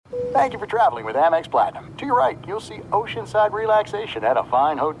Thank you for traveling with Amex Platinum. To your right, you'll see oceanside relaxation at a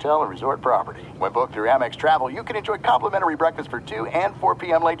fine hotel and resort property. When booked through Amex Travel, you can enjoy complimentary breakfast for 2 and 4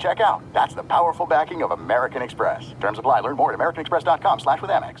 p.m. late checkout. That's the powerful backing of American Express. Terms apply. Learn more at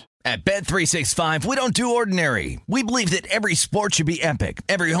americanexpress.com/withAmex. At Bet365, we don't do ordinary. We believe that every sport should be epic.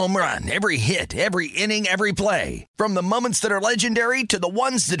 Every home run, every hit, every inning, every play. From the moments that are legendary to the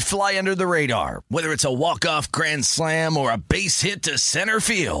ones that fly under the radar. Whether it's a walk-off grand slam or a base hit to center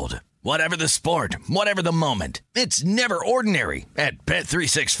field. Whatever the sport, whatever the moment, it's never ordinary at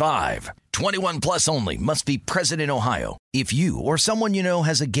Bet365. 21 plus only. Must be present in Ohio. If you or someone you know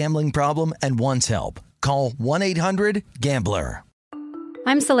has a gambling problem and wants help, call 1-800-GAMBLER.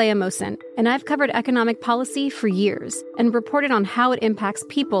 I'm Saleha Mohsen, and I've covered economic policy for years and reported on how it impacts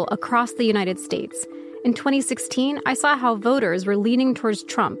people across the United States. In 2016, I saw how voters were leaning towards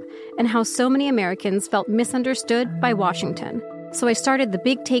Trump and how so many Americans felt misunderstood by Washington. So I started The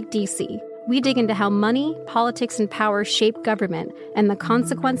Big Take DC. We dig into how money, politics, and power shape government and the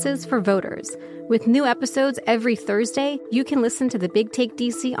consequences for voters. With new episodes every Thursday, you can listen to The Big Take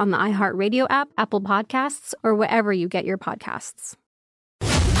DC on the iHeartRadio app, Apple Podcasts, or wherever you get your podcasts.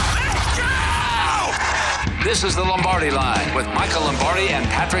 This is the Lombardi Line with Michael Lombardi and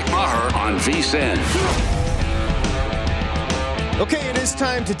Patrick Maher on VSiN. Okay, it is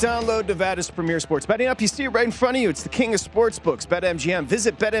time to download Nevada's premier sports betting app. You see it right in front of you. It's the king of sportsbooks, BetMGM.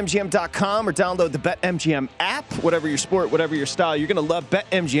 Visit BetMGM.com or download the BetMGM app. Whatever your sport, whatever your style, you're going to love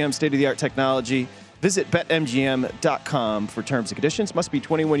BetMGM state-of-the-art technology. Visit BetMGM.com for terms and conditions. Must be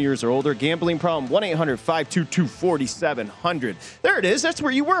 21 years or older. Gambling problem, 1-800-522-4700. There it is. That's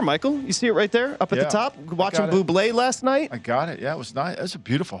where you were, Michael. You see it right there up at the top? Watching Bublé last night? I got it. Yeah, it was nice. It was a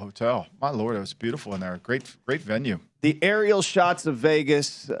beautiful hotel. My Lord, it was beautiful in there. Great venue. The aerial shots of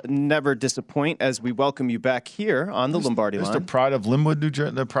Vegas never disappoint as we welcome you back here on the Lombardi Line. It's the pride of Linwood, New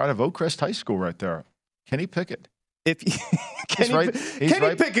Jersey, the pride of Oakcrest High School right there. Kenny Pickett. Kenny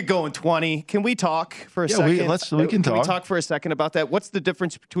Pickett going 20. Can we talk for a second? We can talk. Can we talk for a second about that? What's the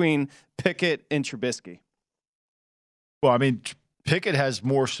difference between Pickett and Trubisky? Well, I mean, Pickett has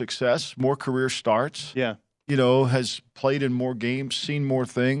more success, more career starts. Yeah. You know, has played in more games, seen more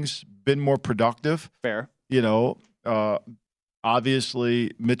things, been more productive. Fair. You know,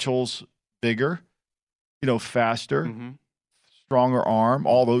 obviously Mitchell's bigger, faster, stronger arm.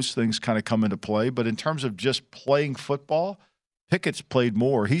 All those things kind of come into play. But in terms of just playing football, Pickett's played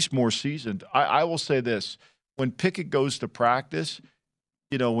more. He's more seasoned. I will say this. When Pickett goes to practice,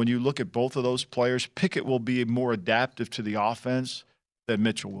 when you look at both of those players, Pickett will be more adaptive to the offense than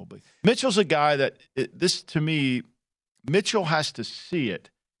Mitchell will be. Mitchell's a guy that, Mitchell has to see it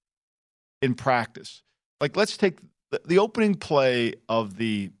in practice. Like, let's take the opening play of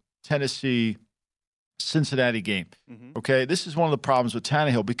the Tennessee-Cincinnati game. Okay, this is one of the problems with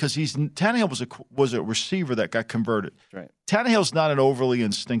Tannehill because Tannehill was a receiver that got converted. Right. Tannehill's not an overly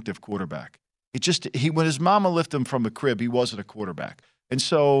instinctive quarterback. When his mama lifted him from the crib, he wasn't a quarterback. And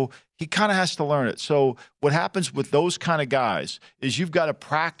so he kind of has to learn it. So what happens with those kind of guys is you've got to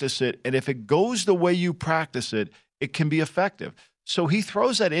practice it, and if it goes the way you practice it, it can be effective. So he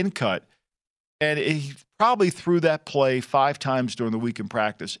throws that in cut, and he probably threw that play 5 times during the week in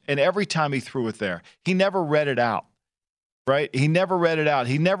practice, and every time he threw it there, he never read it out, right? He never read it out.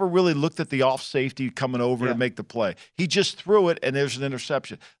 He never really looked at the off safety coming over to make the play. He just threw it, and there's an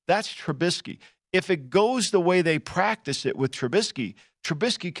interception. That's Trubisky. If it goes the way they practice it with Trubisky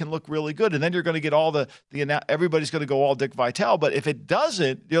can look really good, and then you're going to get all everybody's going to go all Dick Vitale. But if it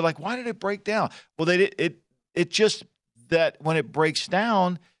doesn't, you're like, why did it break down? Well, it just that when it breaks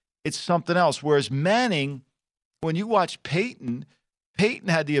down, it's something else. Whereas Manning, when you watch Peyton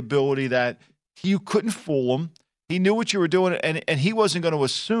had the ability that you couldn't fool him. He knew what you were doing, and he wasn't going to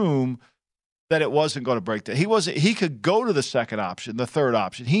assume that it wasn't going to break down. He could go to the second option, the third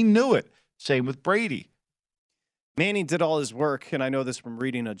option. He knew it. Same with Brady. Manning did all his work, and I know this from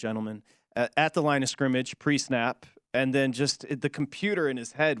reading a gentleman, at the line of scrimmage, pre-snap, and then just the computer in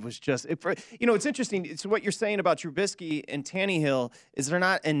his head was just it's interesting. It's what you're saying about Trubisky and Tannehill is they're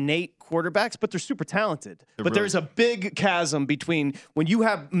not innate quarterbacks, but they're super talented. There's a big chasm between when you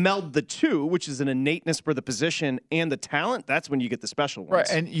have meld the two, which is an innateness for the position, and the talent. That's when you get the special ones.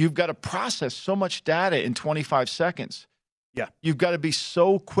 Right, and you've got to process so much data in 25 seconds. Yeah. You've got to be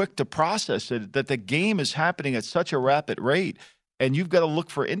so quick to process it that the game is happening at such a rapid rate, and you've got to look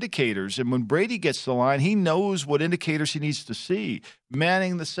for indicators. And when Brady gets to the line, he knows what indicators he needs to see.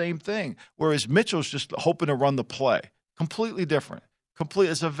 Manning, the same thing, whereas Mitchell's just hoping to run the play. Completely different.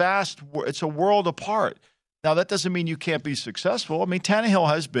 It's a world apart. Now, that doesn't mean you can't be successful. I mean, Tannehill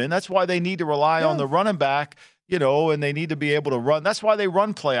has been. That's why they need to rely on the running back, and they need to be able to run. That's why they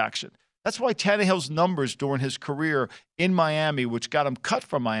run play action. That's why Tannehill's numbers during his career in Miami, which got him cut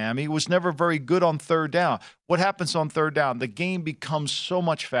from Miami, was never very good on third down. What happens on third down? The game becomes so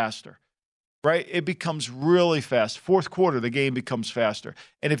much faster, right? It becomes really fast. Fourth quarter, the game becomes faster.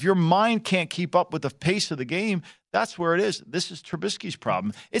 And if your mind can't keep up with the pace of the game, that's where it is. This is Trubisky's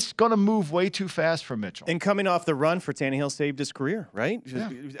problem. It's going to move way too fast for Mitchell. And coming off the run for Tannehill saved his career, right? Yeah.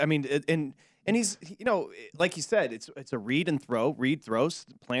 I mean, and he's, like you said, it's a read and throw,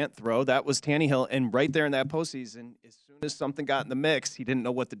 plant, throw. That was Tannehill. And right there in that postseason, as soon as something got in the mix, he didn't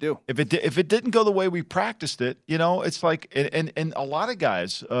know what to do. If it didn't go the way we practiced it, it's like, and a lot of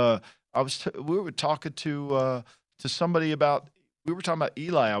guys, we were talking to somebody about, we were talking about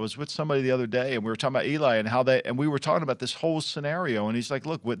Eli. I was with somebody the other day, and we were talking about Eli and we were talking about this whole scenario. And he's like,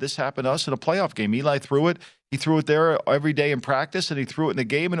 look, this happened to us in a playoff game. Eli threw it. He threw it there every day in practice, and he threw it in the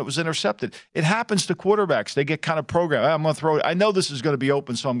game, and it was intercepted. It happens to quarterbacks. They get kind of programmed. I'm going to throw it. I know this is going to be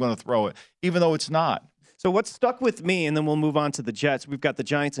open, so I'm going to throw it, even though it's not. So what stuck with me, and then we'll move on to the Jets. We've got the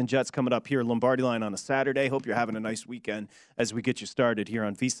Giants and Jets coming up here, Lombardi Line on a Saturday. Hope you're having a nice weekend as we get you started here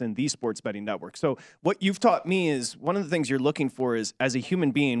on VSiN, the Sports Betting Network. So what you've taught me is one of the things you're looking for is, as a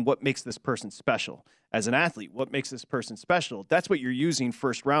human being, what makes this person special? As an athlete, what makes this person special? That's what you're using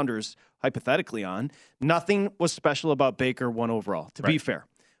first rounders hypothetically on. Nothing was special about Baker 1 overall, to be fair.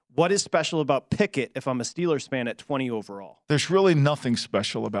 What is special about Pickett if I'm a Steelers fan at 20 overall? There's really nothing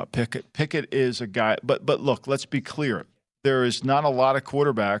special about Pickett. Pickett is a guy, but look, let's be clear. There is not a lot of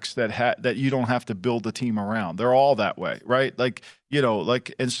quarterbacks that you don't have to build a team around. They're all that way, right?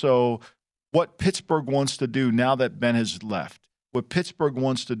 And so what Pittsburgh wants to do now that Ben has left, what Pittsburgh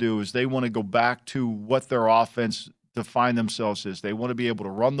wants to do is they want to go back to what their offense define themselves as. They want to be able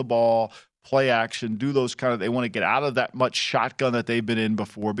to run the ball, play action, do those they want to get out of that much shotgun that they've been in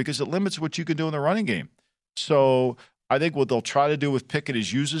before because it limits what you can do in the running game. So I think what they'll try to do with Pickett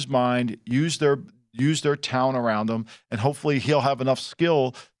is use his mind, use their talent around him, and hopefully he'll have enough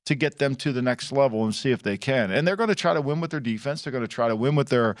skill to get them to the next level and see if they can. And they're going to try to win with their defense. They're going to try to win with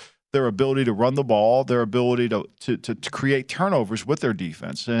their ability to run the ball, their ability to create turnovers with their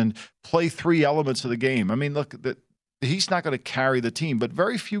defense and play three elements of the game. I mean, look, he's not going to carry the team, but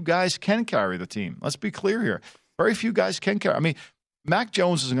very few guys can carry the team. Let's be clear here. Very few guys can carry. I mean, Mac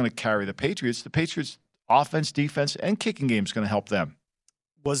Jones isn't going to carry the Patriots. The Patriots' offense, defense, and kicking game is going to help them.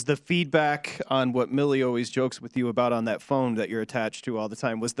 Was the feedback on what Millie always jokes with you about on that phone that you're attached to all the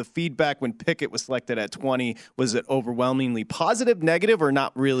time, was the feedback when Pickett was selected at 20, was it overwhelmingly positive, negative, or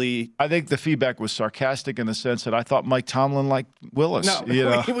not really? I think the feedback was sarcastic in the sense that I thought Mike Tomlin liked Willis. No,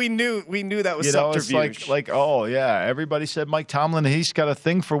 we knew that was subterfuge. It's like, oh, yeah, everybody said Mike Tomlin, he's got a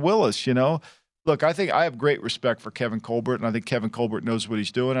thing for Willis, Look, I think I have great respect for Kevin Colbert, and I think Kevin Colbert knows what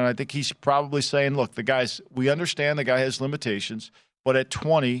he's doing, and I think he's probably saying, look, we understand the guy has limitations, but at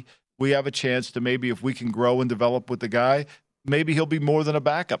 20, we have a chance to maybe, if we can grow and develop with the guy, maybe he'll be more than a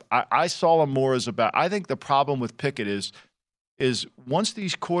backup. I saw him more as a backup. I think the problem with Pickett is once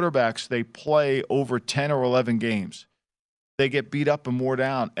these quarterbacks, they play over 10 or 11 games, they get beat up and wore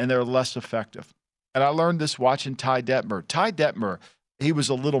down, and they're less effective. And I learned this watching Ty Detmer. Ty Detmer, he was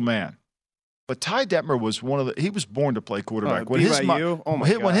a little man. But Ty Detmer was he was born to play quarterback. When his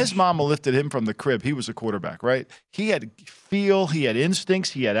mama lifted him from the crib, he was a quarterback, right? He had feel, he had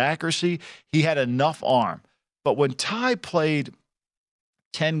instincts, he had accuracy, he had enough arm. But when Ty played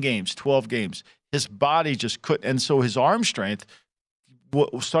 10 games, 12 games, his body just couldn't, and so his arm strength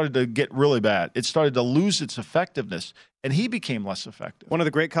started to get really bad. It started to lose its effectiveness, and he became less effective. One of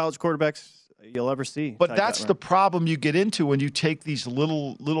the great college quarterbacks you'll ever see. But that's the problem you get into when you take these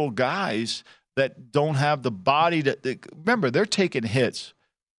little guys that don't have the body remember, they're taking hits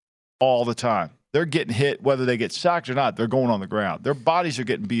all the time. They're getting hit, whether they get sacked or not, they're going on the ground. Their bodies are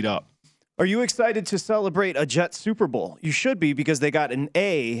getting beat up. Are you excited to celebrate a Jet Super Bowl? You should be, because they got an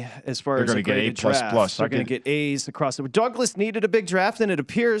A as far as a graded draft. They're going to get A's across the board. Douglas needed a big draft, and it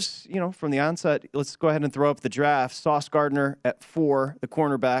appears, from the onset, let's go ahead and throw up the draft. Sauce Gardner at 4, the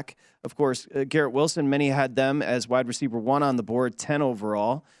cornerback. Of course, Garrett Wilson, many had them as wide receiver 1 on the board, 10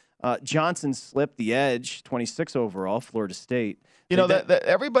 overall. Johnson slipped, the edge, 26 overall, Florida State. That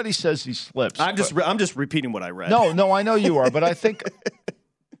everybody says he slips. I'm just repeating what I read. No, I know you are, but I think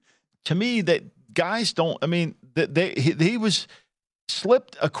to me that guys don't. I mean, he was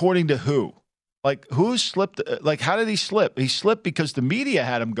slipped according to who? Like, who slipped? Like, how did he slip? He slipped because the media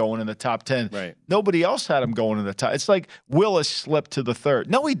had him going in the top 10. Right. Nobody else had him going in the top. It's like Willis slipped to the 3rd.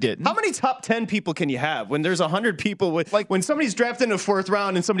 No, he didn't. How many top 10 people can you have when there's 100 people with? Like, when somebody's drafted in the 4th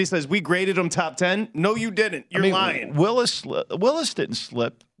round and somebody says we graded him top 10? No, you didn't. You're lying. Willis didn't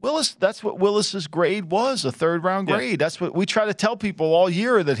slip. That's what Willis's grade was, a third-round grade. That's what we try to tell people all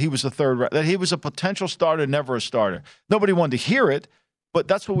year, that he was that he was a potential starter, never a starter. Nobody wanted to hear it, but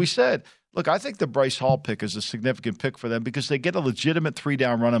that's what we said. Look, I think the Bryce Hall pick is a significant pick for them because they get a legitimate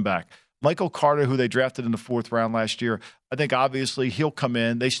 3-down running back. Michael Carter, who they drafted in the 4th round last year, I think obviously he'll come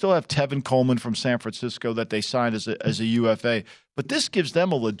in. They still have Tevin Coleman from San Francisco that they signed as a UFA. But this gives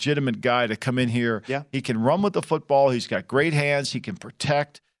them a legitimate guy to come in here. Yeah. He can run with the football. He's got great hands. He can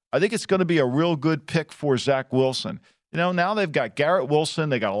protect. I think it's going to be a real good pick for Zach Wilson. Now they've got Garrett Wilson.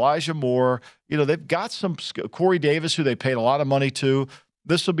 They got Elijah Moore. They've got some Corey Davis, who they paid a lot of money to.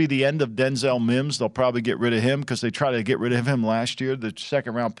 This will be the end of Denzel Mims. They'll probably get rid of him because they tried to get rid of him last year, the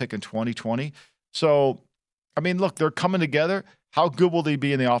 2nd-round pick in 2020. So, look, they're coming together. How good will they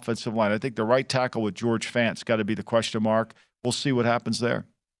be in the offensive line? I think the right tackle with George Fant's got to be the question mark. We'll see what happens there.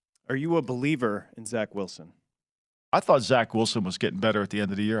 Are you a believer in Zach Wilson? I thought Zach Wilson was getting better at the end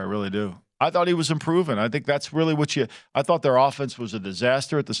of the year. I really do. I thought he was improving. I think that's really I thought their offense was a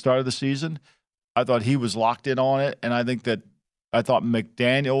disaster at the start of the season. I thought he was locked in on it, and I thought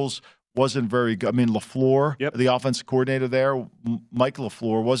McDaniels wasn't very good. LaFleur, the offensive coordinator there, Mike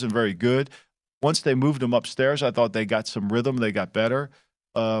LaFleur, wasn't very good. Once they moved him upstairs, I thought they got some rhythm. They got better.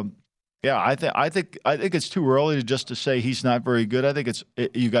 I think it's too early to say he's not very good. I think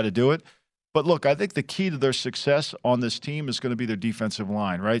you got to do it. But look, I think the key to their success on this team is going to be their defensive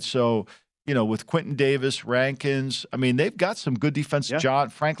line, right? So, with Quentin Davis, Rankins, they've got some good defense. John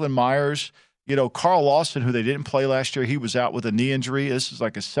Franklin Myers. Carl Lawson, who they didn't play last year, he was out with a knee injury. This is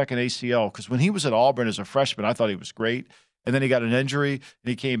like a second ACL because when he was at Auburn as a freshman, I thought he was great. And then he got an injury, and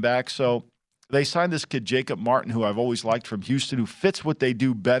he came back. So they signed this kid, Jacob Martin, who I've always liked from Houston, who fits what they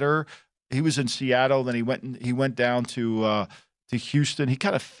do better. He was in Seattle, then he went down to Houston. He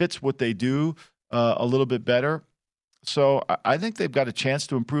kind of fits what they do a little bit better. So I think they've got a chance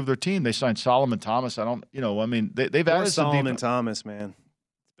to improve their team. They signed Solomon Thomas. They've added some Solomon Thomas, man.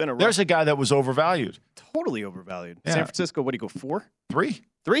 There's a guy that was overvalued. Totally overvalued. Yeah. San Francisco, what do you go, 4? 3?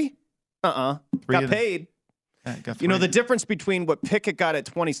 3? Got paid. Yeah, got the difference between what Pickett got at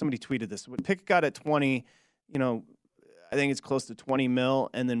 20, somebody tweeted this, what Pickett got at 20, I think it's close to 20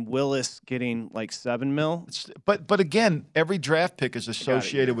 mil, and then Willis getting like 7 mil. But again, every draft pick is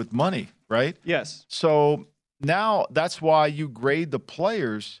associated with money, right? Yes. So now that's why you grade the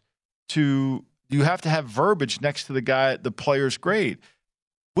players you have to have verbiage next to the player's grade.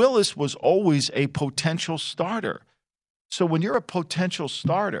 Willis was always a potential starter. So when you're a potential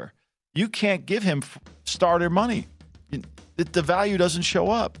starter, you can't give him starter money. The value doesn't show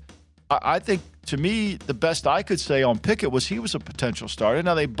up. I think, to me, the best I could say on Pickett was he was a potential starter.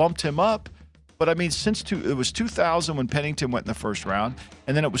 Now, they bumped him up, but it was 2000 when Pennington went in the 1st round,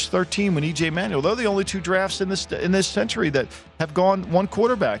 and then it was 13 when E.J. Manuel. They're the only 2 drafts in this century that have gone one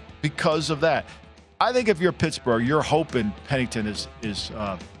quarterback because of that. I think if you're Pittsburgh, you're hoping Pennington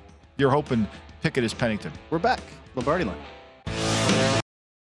you're hoping Pickett is Pennington. We're back. Lombardi line.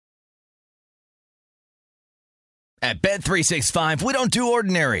 At Bet365, we don't do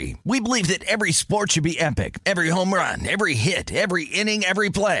ordinary. We believe that every sport should be epic. Every home run, every hit, every inning, every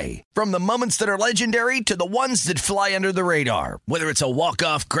play. From the moments that are legendary to the ones that fly under the radar. Whether it's a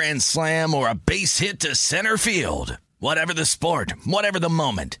walk-off grand slam or a base hit to center field. Whatever the sport, whatever the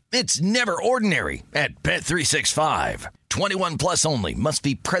moment, it's never ordinary at Bet365. 21 plus only. Must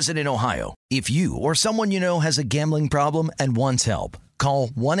be present in Ohio. If you or someone you know has a gambling problem and wants help, call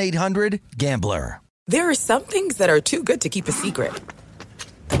 1-800-GAMBLER. There are some things that are too good to keep a secret.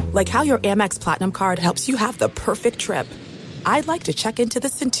 Like how your Amex Platinum card helps you have the perfect trip. I'd like to check into the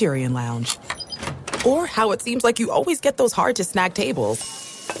Centurion Lounge. Or how it seems like you always get those hard-to-snag tables.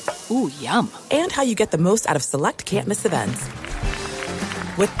 Ooh, yum. And how you get the most out of select can't-miss events.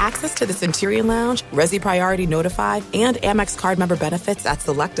 With access to the Centurion Lounge, Resi Priority Notified, and Amex card member benefits at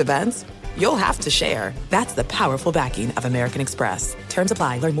select events, you'll have to share. That's the powerful backing of American Express. Terms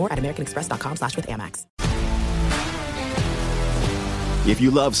apply. Learn more at americanexpress.com/withAmex. If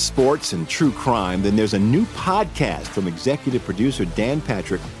you love sports and true crime, then there's a new podcast from executive producer Dan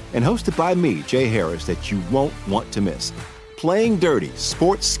Patrick and hosted by me, Jay Harris, that you won't want to miss. Playing Dirty: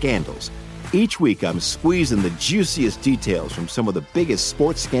 Sports Scandals. Each week, I'm squeezing the juiciest details from some of the biggest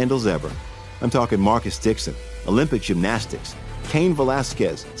sports scandals ever. I'm talking Marcus Dixon, Olympic gymnastics, Cain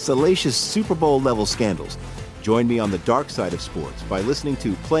Velasquez, salacious Super Bowl-level scandals. Join me on the dark side of sports by listening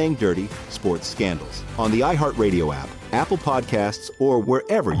to Playing Dirty: Sports Scandals on the iHeartRadio app, Apple Podcasts, or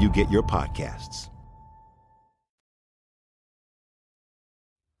wherever you get your podcasts.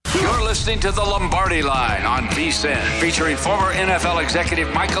 You're listening to the Lombardi Line on VSiN, featuring former NFL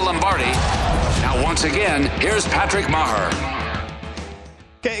executive Michael Lombardi. Now, once again, here's Patrick Maher.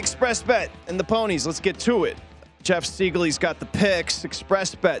 Okay, Express Bet and the ponies. Let's get to it. Jeff Siegel's got the picks.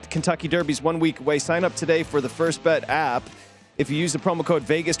 Express Bet, Kentucky Derby's 1 week away. Sign up today for the First Bet app. If you use the promo code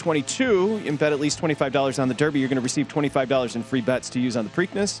Vegas22 and bet at least $25 on the Derby, you're going to receive $25 in free bets to use on the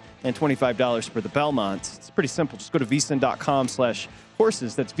Preakness and $25 for the Belmont. It's pretty simple. Just go to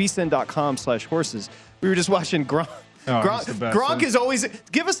vsin.com/horses. That's vsin.com/horses. We were just watching Gronk. Gronk is always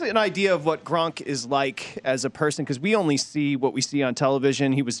 – give us an idea of what Gronk is like as a person, because we only see what we see on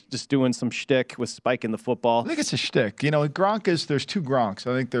television. He was just doing some shtick with spiking the football. I think it's a shtick. You know, Gronk is – there's two Gronks.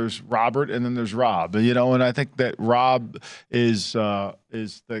 I think there's Robert and then there's Rob. You know, and I think that Rob is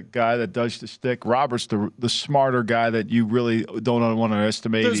the guy that does the shtick. Robert's the smarter guy that you really don't want to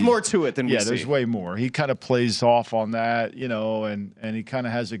estimate. There's more to it than we see. Yeah, there's way more. He kind of plays off on that, you know, and he kind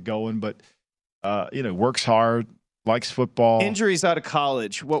of has it going, but, you know, works hard. Likes football. Injuries out of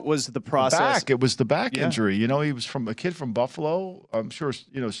college. What was the process? It was the back injury. You know, he was a kid from Buffalo. I'm sure,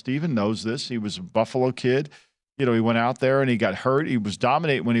 you know, Steven knows this. He was a Buffalo kid. You know, he went out there and he got hurt. He was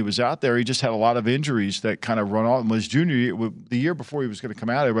dominating when he was out there. He just had a lot of injuries that kind of run off. And his junior year, the year before he was going to come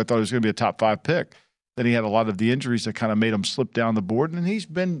out, everybody thought he was going to be a top 5 pick. Then he had a lot of the injuries that kind of made him slip down the board. And he's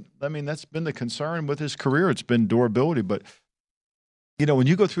been, I mean, that's been the concern with his career. It's been durability. But you know, when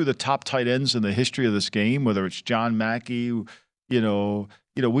you go through the top tight ends in the history of this game, whether it's John Mackey,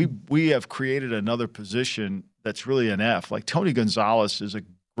 we have created another position that's really an F. Like Tony Gonzalez is a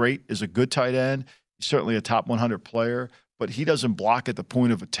good tight end. He's certainly a top 100 player, but he doesn't block at the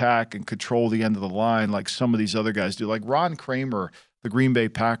point of attack and control the end of the line like some of these other guys do. Like Ron Kramer, the Green Bay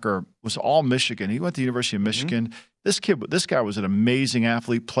Packer, was all Michigan. He went to the University of Michigan. Mm-hmm. This guy was an amazing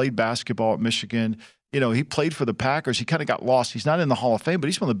athlete, played basketball at Michigan. You know, he played for the Packers. He kind of got lost. He's not in the Hall of Fame, but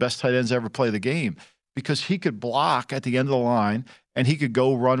he's one of the best tight ends to ever play the game because he could block at the end of the line and he could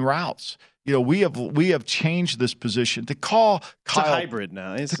go run routes. You know, we have changed this position to call Kyle. It's a hybrid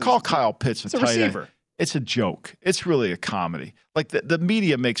now. Kyle Pitts a tight receiver. End. It's a joke. It's really a comedy. Like the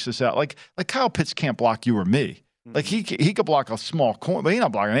media makes this out. Like Kyle Pitts can't block you or me. Mm-hmm. Like he could block a small corner, but he's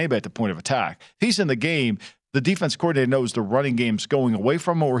not blocking anybody at the point of attack. He's in the game. The defense coordinator knows the running game's going away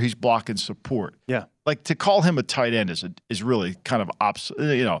from him or he's blocking support. Yeah. Like to call him a tight end is really kind of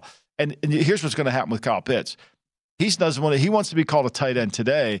you know. And here's what's going to happen with Kyle Pitts. He wants to be called a tight end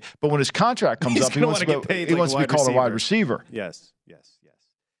today, but when his contract comes up, he wants to be called a wide receiver. Yes.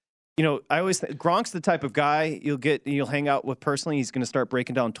 You know, I always think Gronk's the type of guy you'll hang out with personally. He's going to start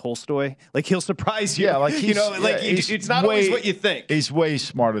breaking down Tolstoy. Like he'll surprise you. Yeah, like it's not always what you think. He's way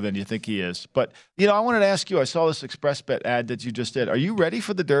smarter than you think he is. But you know, I wanted to ask you. I saw this Express Bet ad that you just did. Are you ready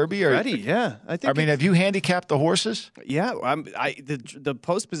for the Derby? Ready? Yeah, I mean, have you handicapped the horses? Yeah, the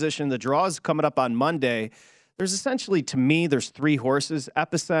post position, the draw is coming up on Monday. There's essentially, to me, there's 3 horses: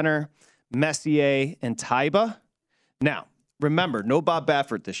 Epicenter, Messier, and Taiba. Now, remember, no Bob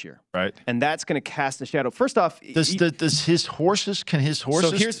Baffert this year, right? And that's going to cast a shadow. First off, can his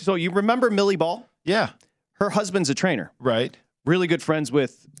horses? So you remember Millie Ball? Yeah, her husband's a trainer, right? Really good friends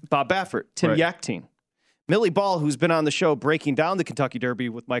with Bob Baffert, Tim Yachtine. Millie Ball, who's been on the show breaking down the Kentucky Derby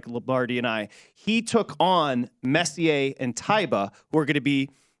with Michael Lombardi and I, he took on Messier and Taiba, who are going to be,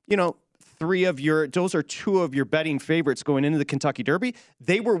 you know, those are 2 of your betting favorites going into the Kentucky Derby.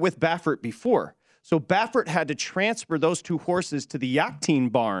 They were with Baffert before. So Baffert had to transfer those 2 horses to the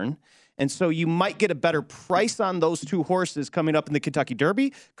Yachtine barn. And so you might get a better price on those 2 horses coming up in the Kentucky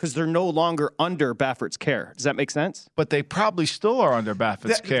Derby because they're no longer under Baffert's care. Does that make sense? But they probably still are under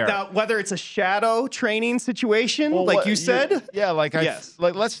Baffert's care. Now, whether it's a shadow training situation, you said? Yes.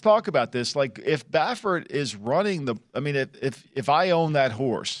 Let's talk about this. Like, if Baffert is running if I own that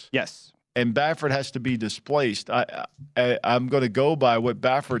horse. Yes. And Baffert has to be displaced, I'm going to go by what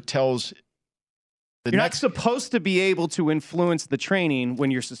Baffert tells. You're not supposed to be able to influence the training when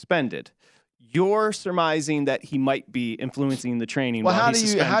you're suspended. You're surmising that he might be influencing the training while he's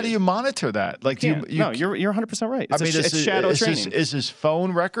suspended. How do you monitor that? Like you're 100% right. It's shadow training. Is his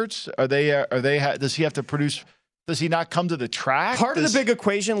phone records? Does he have to produce? Does he not come to the track? Part of the big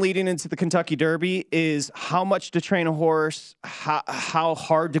equation leading into the Kentucky Derby is how much to train a horse, how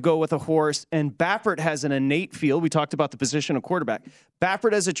hard to go with a horse. And Baffert has an innate feel. We talked about the position of quarterback.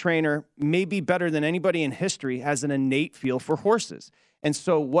 Baffert as a trainer, maybe better than anybody in history, has an innate feel for horses. And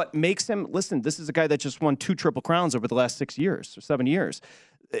so what makes him, listen, this is a guy that just won 2 Triple Crowns over the last 6 years or 7 years.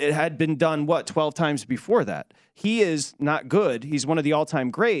 It had been done, 12 times before that. He is not good. He's one of the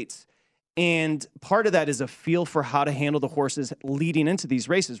all-time greats. And part of that is a feel for how to handle the horses leading into these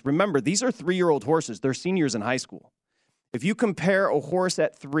races. Remember, these are 3-year-old horses. They're seniors in high school. If you compare a horse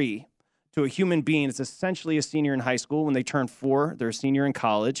at 3 to a human being, it's essentially a senior in high school. When they turn 4, they're a senior in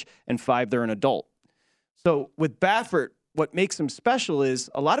college, and 5, they're an adult. So with Baffert, what makes him special is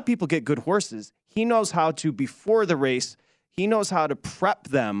a lot of people get good horses. He knows how to, before the race, he knows how to prep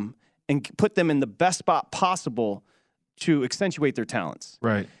them and put them in the best spot possible to accentuate their talents.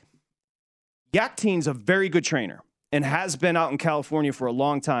 Right. Yakteen's a very good trainer and has been out in California for a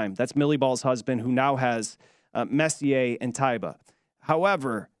long time. That's Millie Ball's husband, who now has Messier and Taiba.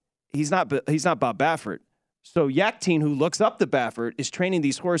 However, he's not Bob Baffert. So Yakteen, who looks up to Baffert, is training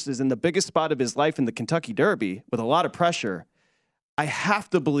these horses in the biggest spot of his life in the Kentucky Derby with a lot of pressure. I have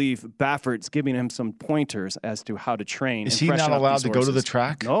to believe Baffert's giving him some pointers as to how to train. Is he not allowed to go to the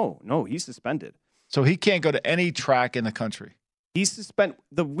track? No, he's suspended. So he can't go to any track in the country. He's suspended.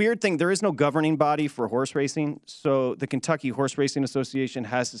 The weird thing, there is no governing body for horse racing, so the Kentucky Horse Racing Association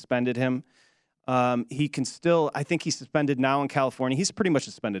has suspended him. He can still, I think he's suspended now in California. He's pretty much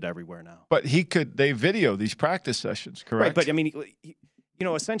suspended everywhere now. But they video these practice sessions, correct? Right, but I mean,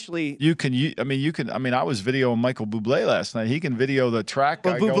 essentially. I was videoing Michael Bublé last night. He can video the track.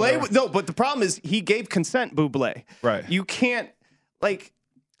 But but the problem is he gave consent, Bublé. Right. You can't,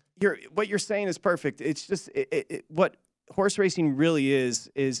 what you're saying is perfect. It's just, what horse racing really is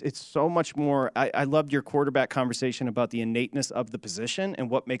it's so much more. I loved your quarterback conversation about the innateness of the position and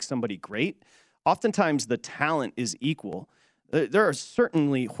what makes somebody great. Oftentimes the talent is equal. There are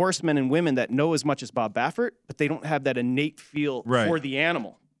certainly horsemen and women that know as much as Bob Baffert, but they don't have that innate feel for the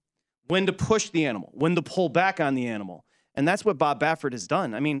animal. When to push the animal, when to pull back on the animal. And that's what Bob Baffert has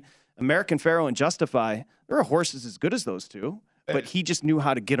done. I mean, American Pharoah and Justify, there are horses as good as those two, but he just knew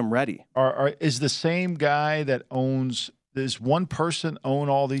how to get them ready. Is the same guy that owns... Does one person own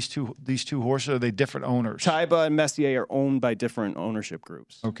all these two horses? Or are they different owners? Taiba and Messier are owned by different ownership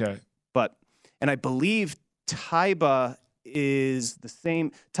groups. Okay. And I believe Taiba is the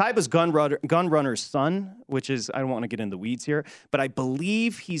same. Taiba's gun runner's son, which is, I don't want to get in the weeds here, but I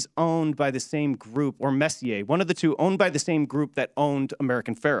believe he's owned by the same group, or Messier, one of the two, owned by the same group that owned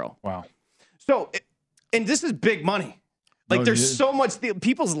American Pharoah. Wow. So, and this is big money. There's so much,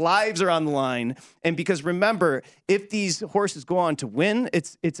 people's lives are on the line. And because remember, if these horses go on to win,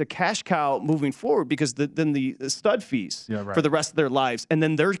 it's a cash cow moving forward because then the stud fees for the rest of their lives, and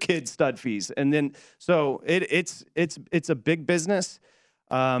then their kids' stud fees. And then, so it's a big business.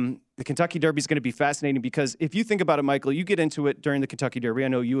 The Kentucky Derby is going to be fascinating because if you think about it, Michael, you get into it during the Kentucky Derby. I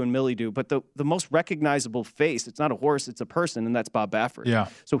know you and Millie do, but the most recognizable face, it's not a horse, it's a person, and that's Bob Baffert. Yeah.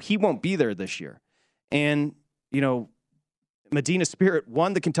 So he won't be there this year. And, Medina Spirit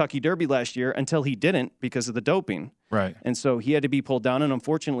won the Kentucky Derby last year until he didn't because of the doping. Right. And so he had to be pulled down, and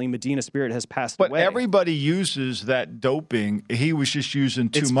unfortunately, Medina Spirit has passed away. But everybody uses that doping. He was just using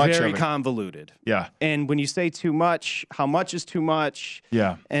too much of it. It's very convoluted. Yeah. And when you say too much, how much is too much?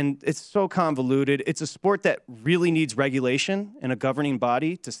 Yeah. And it's so convoluted. It's a sport that really needs regulation and a governing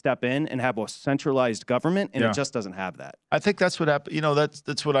body to step in and have a centralized government, and it just doesn't have that. I think that's what happened.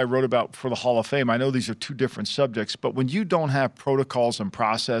 That's what I wrote about for the Hall of Fame. I know these are two different subjects, but when you don't have protocols and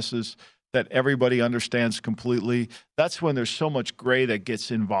processes that everybody understands completely, that's when there's so much gray that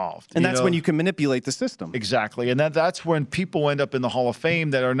gets involved. And that's when you can manipulate the system. Exactly. And that's when people end up in the Hall of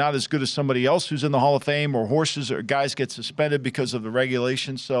Fame that are not as good as somebody else who's in the Hall of Fame, or horses or guys get suspended because of the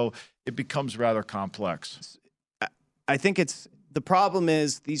regulations. So it becomes rather complex. I think the problem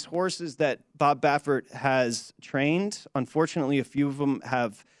is these horses that Bob Baffert has trained, unfortunately, a few of them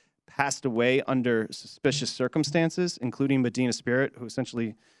have passed away under suspicious circumstances, including Medina Spirit, who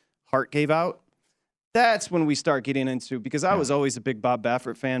essentially heart gave out. That's when we start getting into, because I was always a big Bob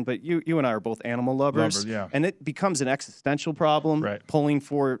Baffert fan, but you and I are both animal lovers. And it becomes an existential problem, pulling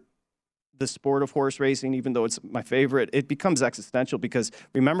for the sport of horse racing, even though it's my favorite. It becomes existential because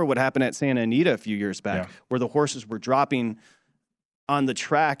remember what happened at Santa Anita a few years back, where the horses were dropping on the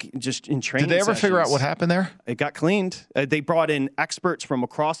track just in training Did they ever sessions. figure out what happened there? It got cleaned. They brought in experts from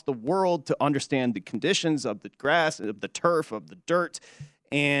across the world to understand the conditions of the grass, of the turf, of the dirt,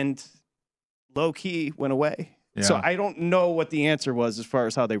 and low-key went away. Yeah. So I don't know what the answer was as far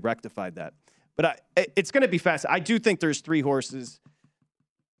as how they rectified that. But it's going to be fast. I do think there's three horses.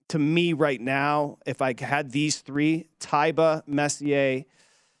 To me right now, if I had these three, Taiba, Messier,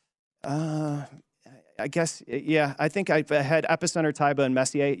 I guess, I think if I had Epicenter, Taiba, and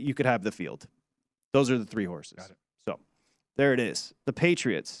Messier, you could have the field. Those are the three horses. Got it. So there it is. The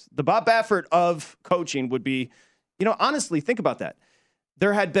Patriots. The Bob Baffert of coaching would be, honestly, think about that.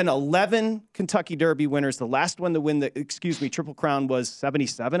 There had been 11 Kentucky Derby winners. The last one to win the, Triple Crown was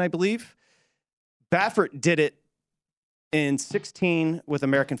 77, I believe. Baffert did it in 16 with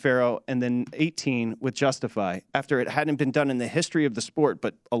American Pharoah and then 18 with Justify after it hadn't been done in the history of the sport,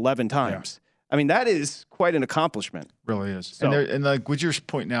 but 11 times. I mean, that is quite an accomplishment. Really is. So, And like what you're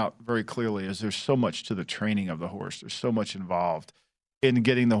pointing out very clearly is there's so much to the training of the horse. There's so much involved in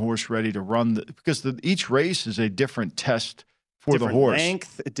getting the horse ready to run because each race is a different test for the horse.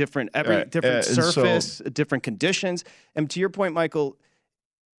 Length, different surface, so, different conditions. And to your point, Michael,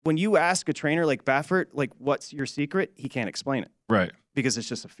 when you ask a trainer like Baffert, like, what's your secret? He can't explain it. Right. Because it's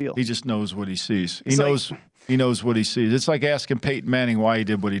just a feel. He just knows what he sees. He knows what he sees. It's like asking Peyton Manning why he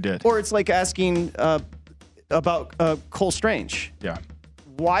did what he did. Or it's like asking about Cole Strange. Yeah.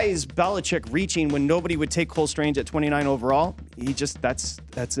 Why is Belichick reaching when nobody would take Cole Strange at 29 overall?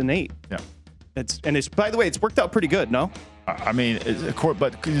 That's innate. Yeah. It's by the way, it's worked out pretty good, no? I mean,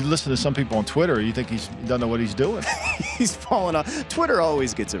 but you listen to some people on Twitter, you think he doesn't know what he's doing. He's falling off. Twitter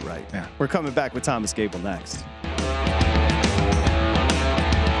always gets it right. Yeah. We're coming back with Thomas Gable next.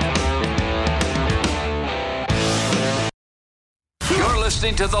 You're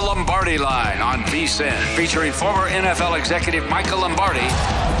listening to the Lombardi Line on VSiN, featuring former NFL executive Michael Lombardi.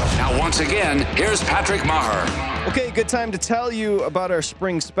 Now, once again, here's Patrick Maher. Okay, good time to tell you about our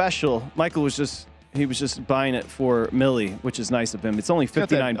spring special. Michael was just buying it for Millie, which is nice of him. It's only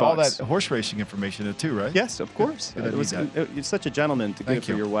 $59. All that horse racing information too, right? Yes, of course. You're such a gentleman to give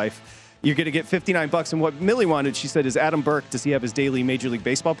for your wife. You're going to get $59. And what Millie wanted, she said, is Adam Burke, does he have his daily Major League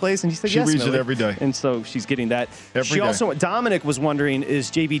Baseball plays? And he said, yes, Millie. She reads it every day. And so she's getting that. Every day. Dominic was wondering,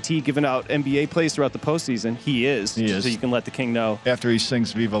 is JVT giving out NBA plays throughout the postseason? He is. So you can let the king know. After he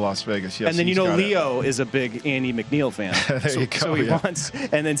sings Viva Las Vegas, yes. And then Leo is a big Andy McNeil fan. There you go. So he wants.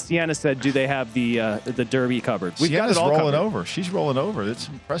 And then Sienna said, do they have the Derby covered? We've Sienna's got it all rolling covered. over. She's rolling over. It's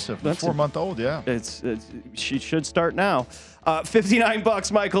impressive. That's 4-month-old, yeah. She should start now.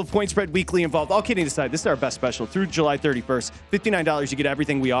 $59, Michael. Point Spread Weekly involved. All kidding aside, this is our best special through July 31st. $59, you get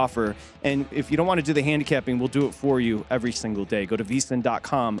everything we offer. And if you don't want to do the handicapping, we'll do it for you every single day. Go to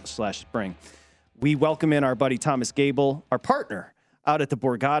vsin.com/spring. We welcome in our buddy Thomas Gable, our partner out at the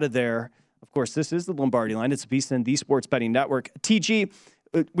Borgata there. Of course, this is the Lombardi Line. It's VSiN, the Sports Betting Network. TG,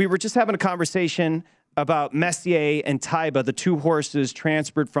 we were just having a conversation about Messier and Taiba, the two horses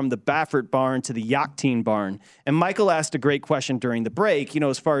transferred from the Baffert barn to the Yachtine barn. And Michael asked a great question during the break,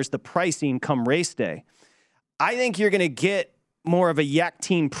 as far as the pricing come race day. I think you're going to get more of a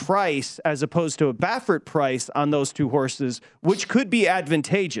Yachtine price as opposed to a Baffert price on those two horses, which could be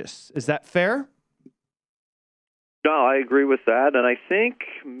advantageous. Is that fair? No, I agree with that. And I think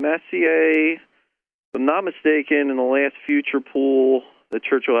Messier, if I'm not mistaken, in the last future pool, the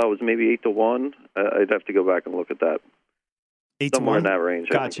Churchill out was maybe 8-1. I'd have to go back and look at that. 8-1? Somewhere in that range.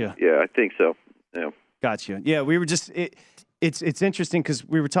 Gotcha. I think so. Yeah. Gotcha. Yeah, we were just it's interesting because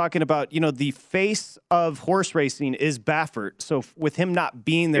we were talking about, the face of horse racing is Baffert. So with him not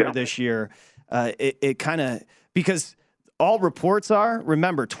being there this year, it kind of, because all reports are,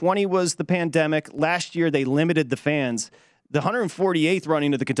 remember, 20 was the pandemic. Last year they limited the fans. The 148th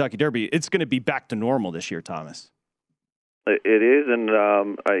running of the Kentucky Derby, it's going to be back to normal this year, Thomas. It is, and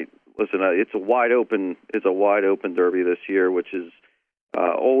it's a wide open Derby this year, which is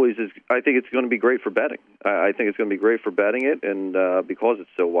always is. I think it's going to be great for betting. I think it's going to be great for betting it, and because it's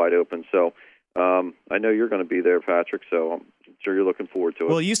so wide open. So I know you're going to be there, Patrick. So I'm sure you're looking forward to it.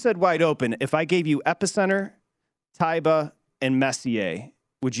 Well, you said wide open. If I gave you Epicenter, Taiba, and Messier,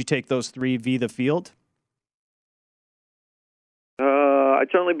 would you take those three via the field? I'd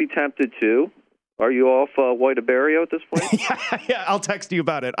certainly be tempted to. Are you off White Abarrio at this point? Yeah, I'll text you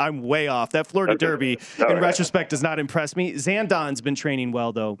about it. I'm way off. That Florida Derby, in retrospect, does not impress me. Zandon's been training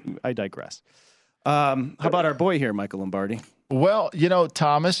well, though. I digress. How about our boy here, Michael Lombardi? Well,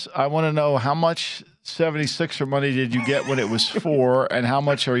 Thomas, I want to know how much 76er money did you get when it was 4, and how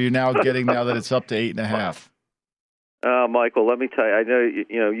much are you now getting now that it's up to 8.5? Michael, let me tell you. I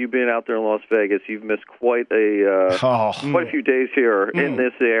know you've been out there in Las Vegas. You've missed quite a few days here in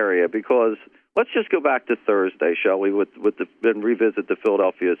this area because. Let's just go back to Thursday, shall we, and revisit the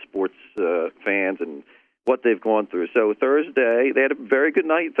Philadelphia sports fans and what they've gone through. So Thursday, they had a very good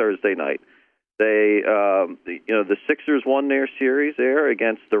night Thursday night. They, the Sixers won their series there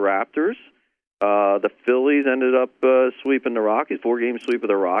against the Raptors. The Phillies ended up sweeping the Rockies, 4-game sweep of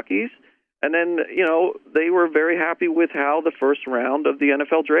the Rockies. And then, they were very happy with how the first round of the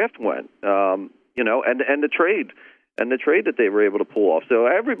NFL draft went, and the trade. And the trade that they were able to pull off. So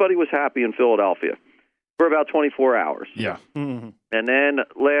everybody was happy in Philadelphia for about 24 hours. Yeah. Mm-hmm. And then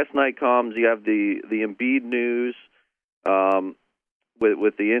last night comes, you have the Embiid news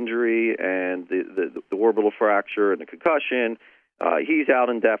with the injury and the orbital fracture and the concussion. He's out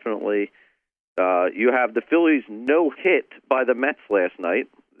indefinitely. You have the Phillies no-hit by the Mets last night.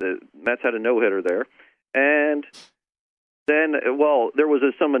 The Mets had a no-hitter there. And Then, there was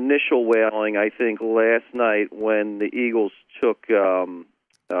some initial wailing, I think, last night when the Eagles took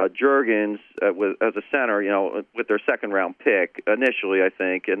Juergens as a center, with their second-round pick initially, I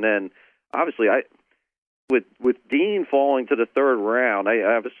think. And then, obviously, with Dean falling to the third round,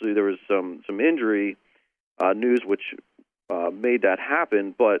 obviously there was some injury news which made that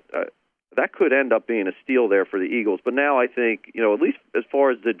happen, but that could end up being a steal there for the Eagles. But now I think, at least as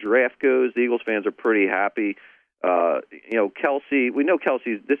far as the draft goes, the Eagles fans are pretty happy. Kelsey, we know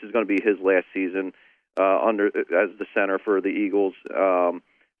Kelsey, this is going to be his last season as the center for the Eagles.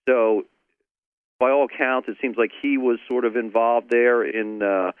 So by all accounts, it seems like he was sort of involved there in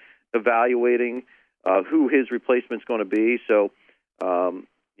evaluating who his replacement's going to be. So,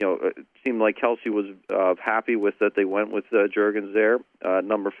 it seemed like Kelsey was happy with that they went with Juergens there,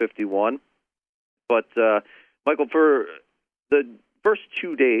 number 51. But, Michael, for the first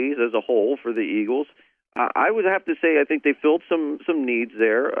 2 days as a whole for the Eagles, I would have to say I think they filled some needs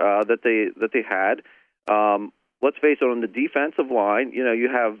there that they had. Let's face it, on the defensive line, you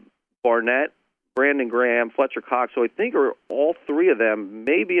have Barnett, Brandon Graham, Fletcher Cox, so I think are all three of them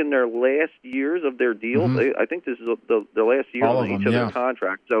maybe in their last years of their deals. I think this is the last year on each of their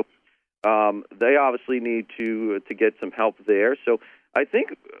contracts. So they obviously need to get some help there. So I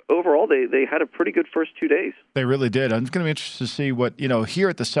think overall they had a pretty good first 2 days. They really did. I'm going to be interested to see what, here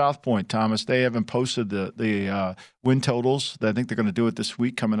at the South Point, Thomas, they haven't posted the win totals. I think they're going to do it this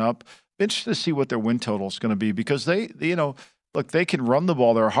week coming up. Interested to see what their win total is going to be because look, they can run the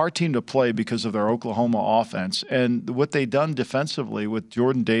ball. They're a hard team to play because of their Oklahoma offense. And what they've done defensively with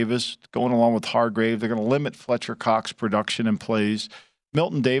Jordan Davis going along with Hargrave, they're going to limit Fletcher Cox production and plays.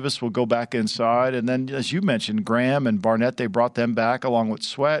 Milton Davis will go back inside. And then, as you mentioned, Graham and Barnett, they brought them back along with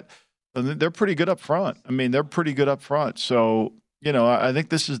Sweat. And they're pretty good up front. They're pretty good up front. So, I think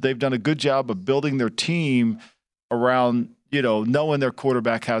they've done a good job of building their team around knowing their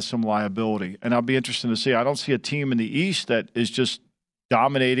quarterback has some liability. And I'll be interested to see. I don't see a team in the East that is just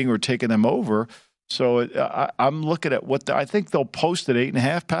dominating or taking them over. So I'm looking at I think they'll post at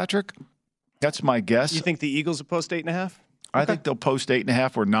 8.5, Patrick. That's my guess. You think the Eagles will post 8.5? I think they'll post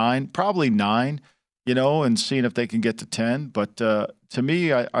 8.5 or 9, probably 9, and seeing if they can get to 10. But to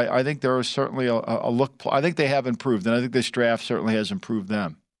me, I think there is certainly a look. I think they have improved, and I think this draft certainly has improved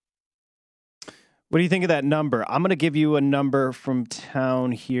them. What do you think of that number? I'm going to give you a number from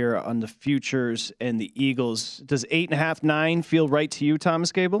town here on the futures and the Eagles. Does 8.5, 9 feel right to you,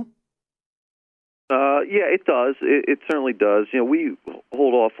 Thomas Gable? Yeah, it does. It certainly does. We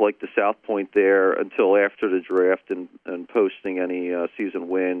hold off like the South Point there until after the draft and posting any season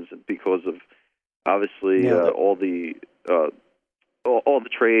wins because of obviously all the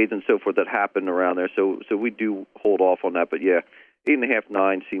trades and so forth that happened around there. So we do hold off on that. But yeah. 8.5,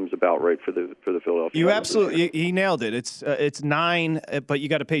 9 seems about right for the Philadelphia. You absolutely he nailed it. It's 9, but you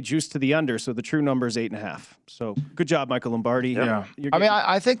got to pay juice to the under, so the true number is 8.5. So good job, Michael Lombardi. Yeah,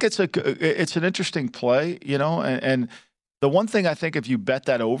 I think it's an interesting play, and the one thing I think if you bet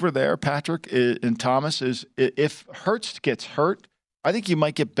that over there, Patrick and Thomas, is if Hurts gets hurt, I think you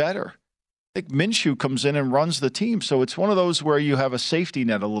might get better. I think Minshew comes in and runs the team, so it's one of those where you have a safety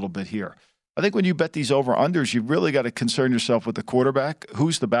net a little bit here. I think when you bet these over-unders, you've really got to concern yourself with the quarterback.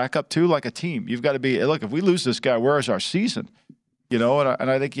 Who's the backup to? Like a team. You've got to be, look, if we lose this guy, where is our season? And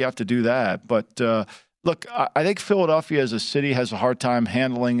I think you have to do that. But, look, I think Philadelphia as a city has a hard time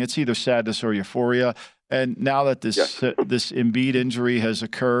handling. It's either sadness or euphoria. And now that this Embiid injury has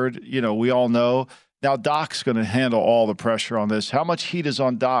occurred, we all know. Now Doc's going to handle all the pressure on this. How much heat is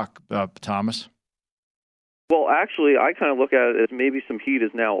on Doc, Thomas? Well, actually, I kind of look at it as maybe some heat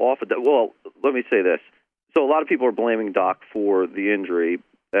is now off of that. Well, let me say this. So a lot of people are blaming Doc for the injury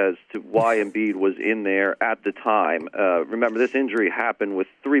as to why Embiid was in there at the time. Remember, this injury happened with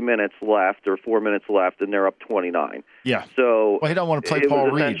 3 minutes left or 4 minutes left, and they're up 29. Yeah. So he don't want to play Paul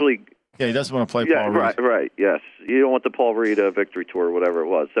Reed. Yeah, he doesn't want to play Paul Reed. Right, yes. You don't want the Paul Reed victory tour or whatever it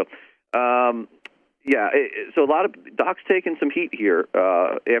was. So, so a lot of Doc's taking some heat here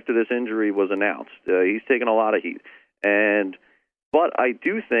after this injury was announced. He's taking a lot of heat, but I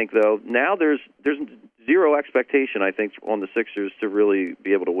do think though now there's zero expectation I think on the Sixers to really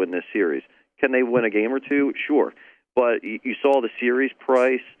be able to win this series. Can they win a game or two? Sure, but you saw the series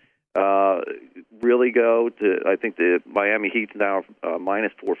price really go to. I think the Miami Heat's now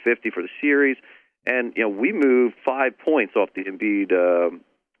minus 450 for the series, and we moved 5 points off the Embiid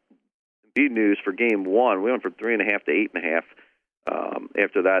news for Game 1. We went from 3.5 to 8.5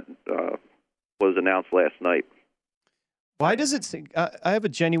 after that was announced last night. Why does it? I have a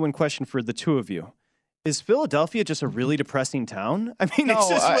genuine question for the two of you. Is Philadelphia just a really depressing town? I mean, No, it's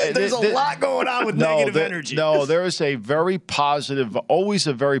just, there's a lot going on with negative energy. No, there is a very positive, always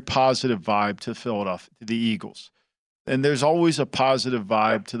a very positive vibe to Philadelphia, to the Eagles. And there's always a positive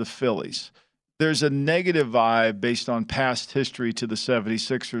vibe to the Phillies. There's a negative vibe based on past history to the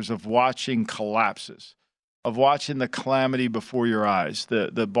 76ers of watching collapses, of watching the calamity before your eyes,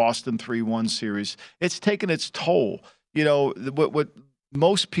 the Boston 3-1 series. It's taken its toll. You know, what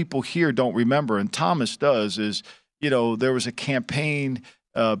most people here don't remember, and Thomas does, is, you know, there was a campaign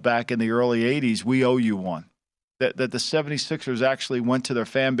back in the early 80s, we owe you one, that the 76ers actually went to their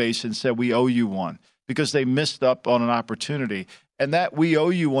fan base and said, we owe you one, because they missed up on an opportunity. And that we owe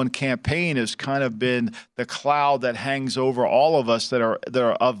you one campaign has kind of been the cloud that hangs over all of us that are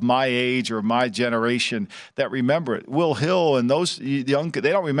of my age or my generation that remember it. Will Hill and those young,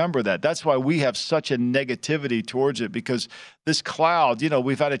 they don't remember that. That's why we have such a negativity towards it, because this cloud, you know,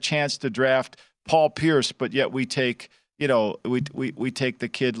 we've had a chance to draft Paul Pierce, but yet we take, you know, we take the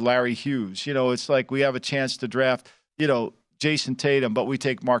kid Larry Hughes. You know, it's like we have a chance to draft, you know, Jason Tatum, but we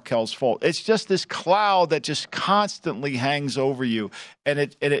take Markel's Fultz. It's just this cloud that just constantly hangs over you, and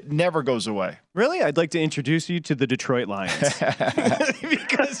it never goes away. Really? I'd like to introduce you to the Detroit Lions.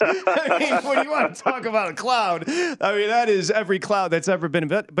 Because, I mean, when you want to talk about a cloud, I mean, that is every cloud that's ever been,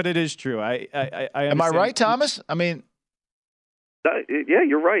 but it is true. I Am I right, Thomas? I mean, yeah,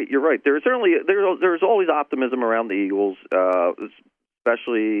 you're right. You're right. There's always optimism around the Eagles,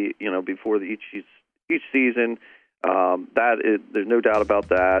 especially, you know, before each season. There's no doubt about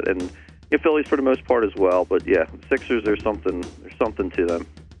that, and Phillies for the most part as well. But yeah, Sixers, there's something to them.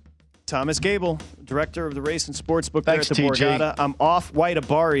 Thomas Gable, director of the Race and Sportsbook Thanks, there at the TG. Borgata. I'm off White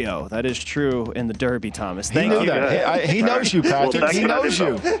Abario. That is true in the Derby, Thomas. Thank you. That. He knows you, Patrick. Well, he knows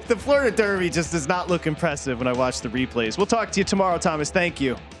you. The Florida Derby just does not look impressive when I watch the replays. We'll talk to you tomorrow, Thomas. Thank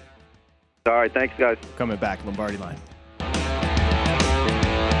you. All right, thanks, guys. Coming back, Lombardi Line.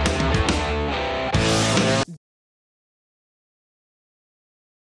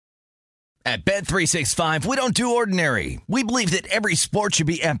 At Bet365, we don't do ordinary. We believe that every sport should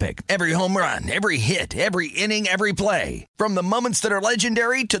be epic. Every home run, every hit, every inning, every play. From the moments that are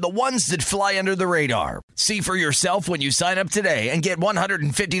legendary to the ones that fly under the radar. See for yourself when you sign up today and get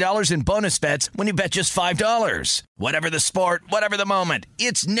 $150 in bonus bets when you bet just $5. Whatever the sport, whatever the moment,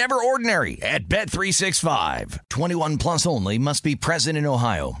 it's never ordinary at Bet365. 21 plus only. Must be present in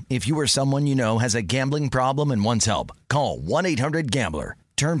Ohio. If you or someone you know has a gambling problem and wants help, call 1-800-GAMBLER.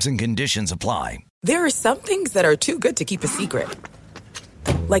 Terms and conditions apply. There are some things that are too good to keep a secret.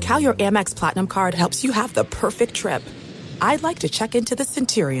 Like how your Amex Platinum card helps you have the perfect trip. I'd like to check into the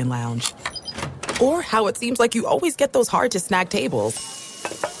Centurion Lounge. Or how it seems like you always get those hard-to-snag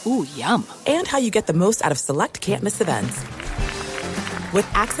tables. Ooh, yum. And how you get the most out of select can't-miss events. With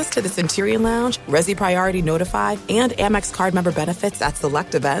access to the Centurion Lounge, Resi Priority Notify, and Amex card member benefits at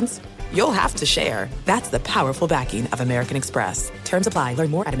select events, you'll have to share. That's the powerful backing of American Express. Terms apply. Learn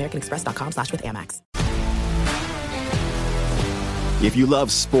more at americanexpress.com/withAmex. If you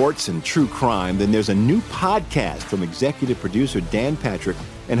love sports and true crime, then there's a new podcast from executive producer Dan Patrick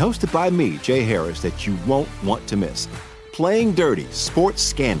and hosted by me, Jay Harris, that you won't want to miss. Playing Dirty: Sports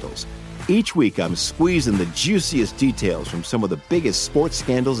Scandals. Each week, I'm squeezing the juiciest details from some of the biggest sports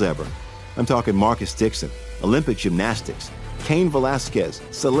scandals ever. I'm talking Marcus Dixon, Olympic gymnastics, Cain Velasquez,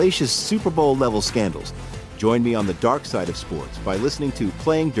 salacious Super Bowl-level scandals. Join me on the dark side of sports by listening to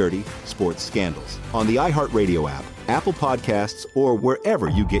Playing Dirty: Sports Scandals on the iHeartRadio app, Apple Podcasts, or wherever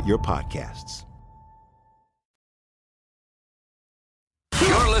you get your podcasts.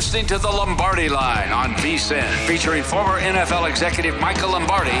 You're listening to the Lombardi Line on VSiN, featuring former NFL executive Michael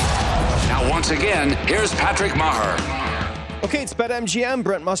Lombardi. Now, once again, here's Patrick Maher. Okay, it's BetMGM,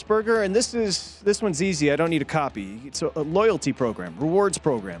 Brent Musburger, and this one's easy. I don't need a copy. It's a loyalty program, rewards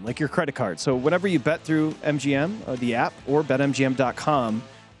program, like your credit card. So whenever you bet through MGM, the app, or BetMGM.com,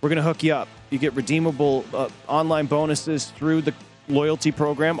 we're going to hook you up. You get redeemable online bonuses through the loyalty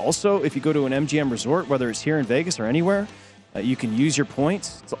program. Also, if you go to an MGM resort, whether it's here in Vegas or anywhere, you can use your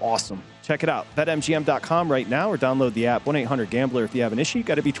points. It's awesome. Check it out. BetMGM.com right now or download the app. 1-800-GAMBLER if you have an issue. You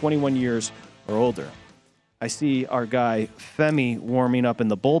got to be 21 years or older. I see our guy Femi warming up in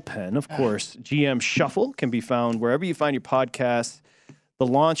the bullpen. Of course, GM Shuffle can be found wherever you find your podcasts. The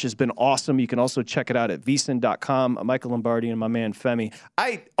launch has been awesome. You can also check it out at vsin.com. Michael Lombardi and my man Femi.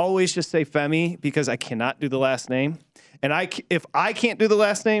 I always just say Femi because I cannot do the last name. And if I can't do the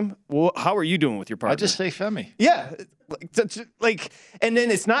last name, well, how are you doing with your partner? I just say Femi. Yeah. And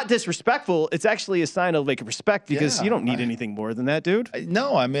then it's not disrespectful. It's actually a sign of respect because you don't need anything more than that, dude.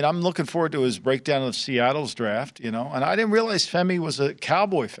 No, I mean, I'm looking forward to his breakdown of Seattle's draft, and I didn't realize Femi was a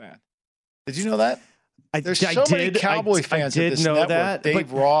Cowboy fan. Did you know that? There's so many Cowboy fans at this network. That,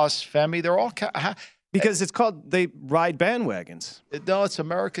 Dave Ross, Femi, they're all because it's called they ride bandwagons. No, it's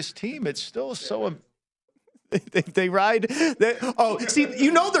America's team. It's still so. They ride. See,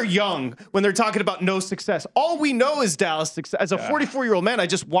 they're young when they're talking about no success. All we know is Dallas success. As a 44-year-old man, I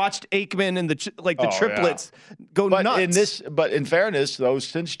just watched Aikman and the triplets go nuts. But in fairness, though,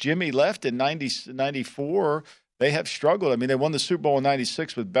 since Jimmy left in 94, they have struggled. I mean, they won the Super Bowl in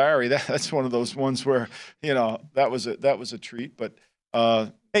 '96 with Barry. That's one of those ones where that was a treat. But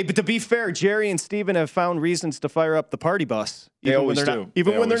hey, but to be fair, Jerry and Steven have found reasons to fire up the party bus. Even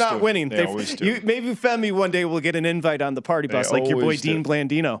when they're not winning. They always do. Maybe Femi one day will get an invite on the party bus like your boy Dean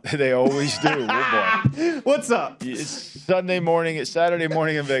Blandino. They always do. Oh, boy. What's up? It's Saturday morning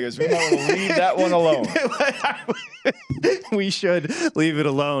in Vegas. We might want to leave that one alone. We should leave it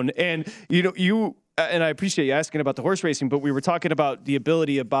alone. And, and I appreciate you asking about the horse racing, but we were talking about the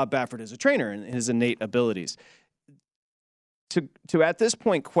ability of Bob Baffert as a trainer and his innate abilities. To at this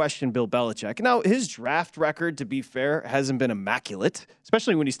point question Bill Belichick. Now, his draft record, to be fair, hasn't been immaculate,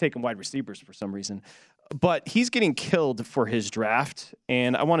 especially when he's taken wide receivers for some reason. But he's getting killed for his draft,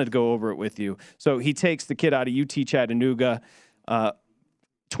 and I wanted to go over it with you. So he takes the kid out of UT Chattanooga,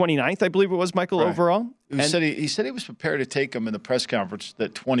 29th, I believe it was, Michael, right, overall. He said he was prepared to take him in the press conference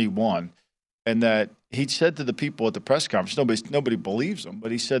at 21, and that he said to the people at the press conference, nobody believes him,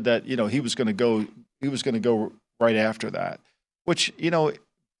 but he said that he was going to go right after that. Which,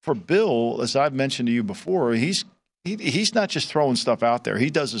 for Bill, as I've mentioned to you before, he's not just throwing stuff out there.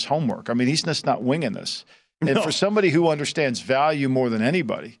 He does his homework. I mean, he's just not winging this. And for somebody who understands value more than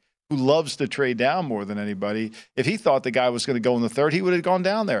anybody, who loves to trade down more than anybody, if he thought the guy was going to go in the third, he would have gone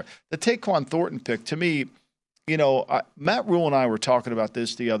down there. The Taquan Thornton pick, to me, Matt Rule and I were talking about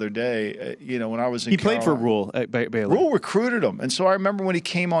this the other day, when I was in Carolina. Played for Rule at Baylor. Rule recruited him. And so I remember when he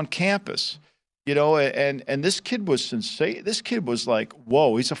came on campus, and this kid was sensational. This kid was like,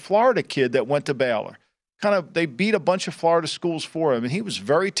 whoa, he's a Florida kid that went to Baylor. They beat a bunch of Florida schools for him, and he was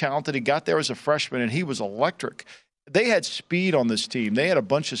very talented. He got there as a freshman, and he was electric. They had speed on this team. They had a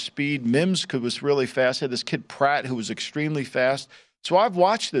bunch of speed. Mims was really fast. They had this kid Pratt who was extremely fast. So I've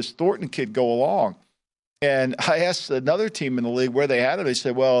watched this Thornton kid go along. And I asked another team in the league where they had him. They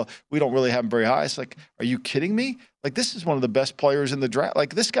said, well, we don't really have him very high. It's like, are you kidding me? Like, this is one of the best players in the draft.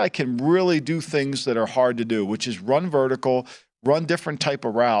 Like, this guy can really do things that are hard to do, which is run vertical, run different type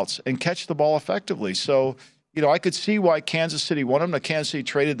of routes, and catch the ball effectively. So, I could see why Kansas City wanted him. Kansas City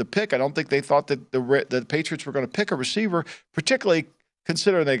traded the pick. I don't think they thought that the Patriots were going to pick a receiver, particularly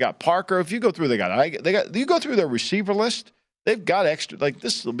considering they got Parker. If you go through, you go through their receiver list. They've got extra. Like,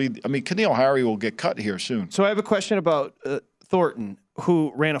 this will be. I mean, Keneal Harry will get cut here soon. So I have a question about Thornton,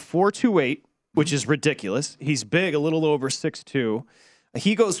 who ran a 4.28, which is ridiculous. He's big, a little over 6'2".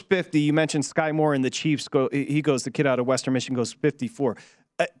 He goes 50. You mentioned Sky Moore and the Chiefs. He goes. The kid out of Western Michigan goes 54.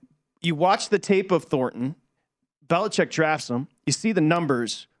 You watch the tape of Thornton. Belichick drafts him. You see the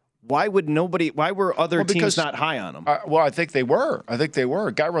numbers. Why were other teams not high on him? I think they were.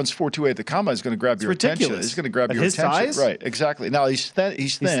 A guy runs 4.28 at the combine is going to grab your attention. He's going to grab your attention. Size? Right, exactly. Now, he's thin.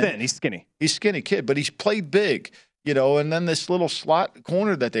 He's skinny. He's skinny kid, but he's played big, and then this little slot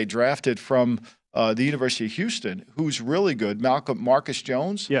corner that they drafted from the University of Houston, who's really good, Marcus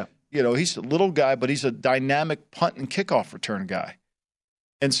Jones. Yeah. He's a little guy, but he's a dynamic punt and kickoff return guy.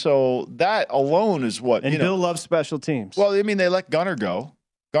 And so that alone is what. And Bill loves special teams. Well, I mean, they let Gunner go.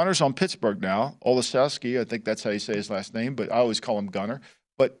 Gunner's on Pittsburgh now. Olszewski, I think that's how you say his last name, but I always call him Gunner.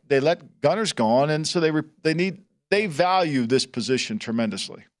 But they let Gunner's gone, and so they value this position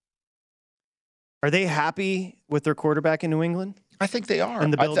tremendously. Are they happy with their quarterback in New England? I think they are.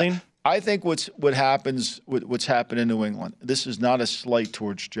 In the building? I think what's happened in New England, this is not a slight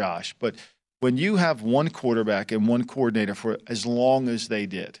towards Josh, but when you have one quarterback and one coordinator for as long as they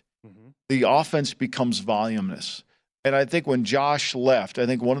did, the offense becomes voluminous. And I think when Josh left, I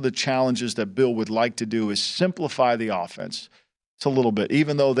think one of the challenges that Bill would like to do is simplify the offense. It's a little bit.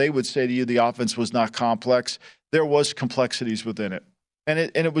 Even though they would say to you the offense was not complex, there was complexities within it. And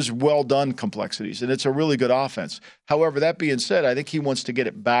it was well done complexities. And it's a really good offense. However, that being said, I think he wants to get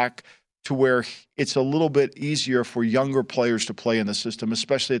it back to where it's a little bit easier for younger players to play in the system,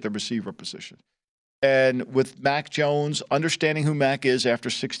 especially at the receiver position. And with Mac Jones, understanding who Mac is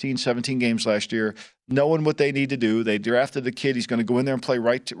after 16, 17 games last year, knowing what they need to do, they drafted the kid. He's going to go in there and play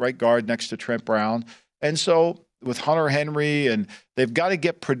right guard next to Trent Brown. And so with Hunter Henry, and they've got to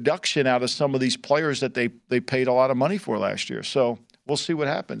get production out of some of these players that they paid a lot of money for last year. So we'll see what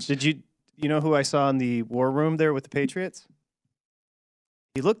happens. Did you know who I saw in the war room there with the Patriots?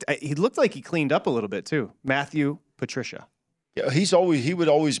 He looked like he cleaned up a little bit too. Matthew Patricia. Yeah, he would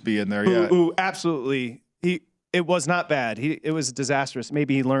always be in there. Yeah, Who absolutely it was not bad. It was disastrous.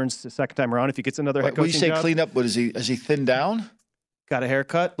 Maybe he learns the second time around if he gets another head coaching When you say job. clean up, what is he? Is he thinned down? Got a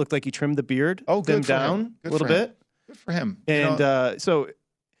haircut. Looked like he trimmed the beard. Oh, good thinned for down him. Good a little for him. bit. Good for him. And so,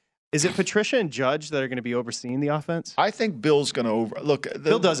 is it Patricia and Judge that are going to be overseeing the offense? I think Bill's going to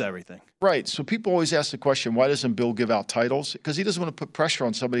Bill does everything. Right. So people always ask the question, why doesn't Bill give out titles? Because he doesn't want to put pressure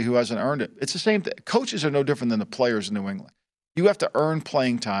on somebody who hasn't earned it. It's the same thing. Coaches are no different than the players in New England. You have to earn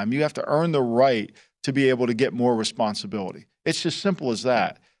playing time. You have to earn the right to be able to get more responsibility. It's just simple as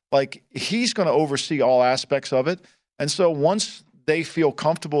that. Like, he's going to oversee all aspects of it. And so once they feel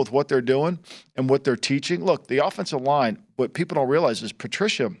comfortable with what they're doing and what they're teaching, look, the offensive line, what people don't realize is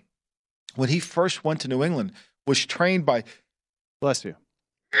Patricia, when he first went to New England, was trained by – Bless you.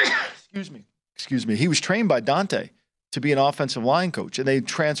 Excuse me. He was trained by Dante to be an offensive line coach, and they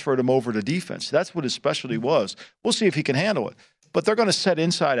transferred him over to defense. That's what his specialty was. We'll see if he can handle it. But they're going to set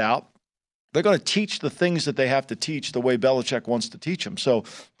inside out. They're going to teach the things that they have to teach the way Belichick wants to teach them. So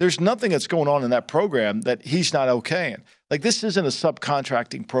there's nothing that's going on in that program that he's not okaying. Like, this isn't a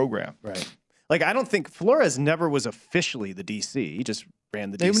subcontracting program. Right. Like, I don't think Flores never was officially the DC. He just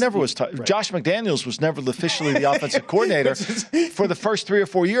ran the DC. He never was. Right. Josh McDaniels was never officially the offensive coordinator for the first 3 or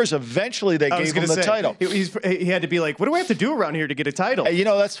 4 years. Eventually, they gave him the title. He had to be like, what do I have to do around here to get a title? Hey,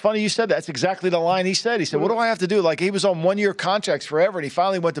 that's funny you said that. That's exactly the line he said. He said, what do I have to do? Like, he was on 1-year contracts forever, and he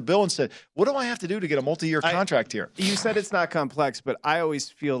finally went to Bill and said, what do I have to do to get a multi-year contract here? You said it's not complex, but I always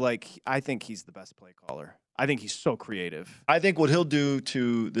feel like I think he's the best play caller. I think he's so creative. I think what he'll do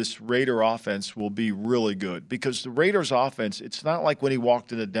to this Raider offense will be really good, because the Raiders offense, it's not like when he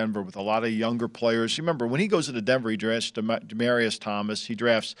walked into Denver with a lot of younger players. You remember, when he goes into Denver, he drafts Demaryius Thomas. He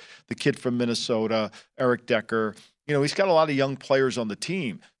drafts the kid from Minnesota, Eric Decker. He's got a lot of young players on the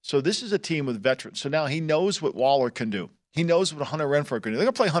team. So this is a team with veterans. So now he knows what Waller can do. He knows what Hunter Renfrow can do. They're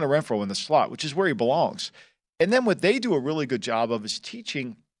going to play Hunter Renfrow in the slot, which is where he belongs. And then what they do a really good job of is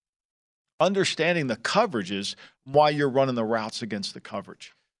teaching – understanding the coverages, why you're running the routes against the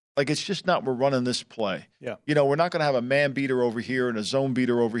coverage. Like, it's just not, we're running this play. Yeah. We're not going to have a man beater over here and a zone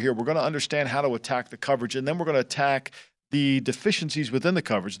beater over here. We're going to understand how to attack the coverage, and then we're going to attack the deficiencies within the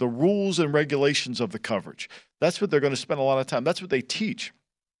coverage, the rules and regulations of the coverage. That's what they're going to spend a lot of time. That's what they teach.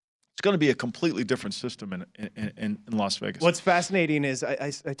 It's going to be a completely different system in Las Vegas. What's fascinating is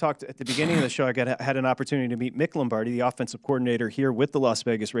I talked at the beginning of the show. I had an opportunity to meet Mick Lombardi, the offensive coordinator here with the Las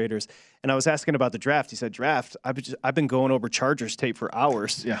Vegas Raiders, and I was asking about the draft. He said, "Draft? I've been going over Chargers tape for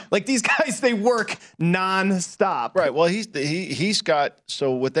hours. Yeah, like these guys, they work nonstop. Right. Well, he's got.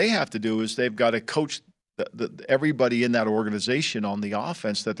 So what they have to do is they've got to coach everybody in that organization on the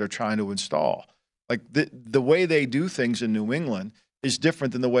offense that they're trying to install. Like the way they do things in New England is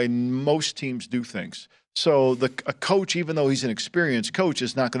different than the way most teams do things. So a coach, even though he's an experienced coach,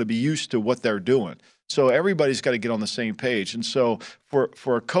 is not going to be used to what they're doing. So everybody's got to get on the same page. And so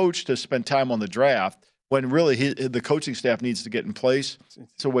for a coach to spend time on the draft when really the coaching staff needs to get in place,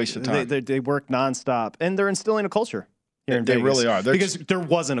 it's a waste of time. They work nonstop, and they're instilling a culture. They really are. Because there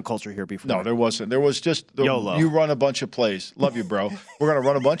wasn't a culture here before. No, there wasn't. There was just YOLO. You run a bunch of plays. Love you, bro. We're going to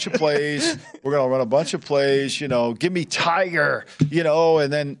run a bunch of plays. Give me Tiger,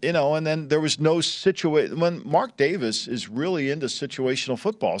 and then there was no situation. When Mark Davis is really into situational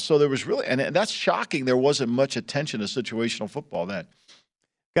football. So there was really, and that's shocking. There wasn't much attention to situational football then.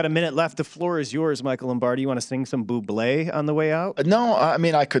 Got a minute left. The floor is yours, Michael Lombardi. You want to sing some Bublé on the way out? No, I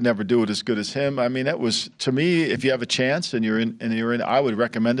mean, I could never do it as good as him. I mean, that was, to me, if you have a chance and you're in, I would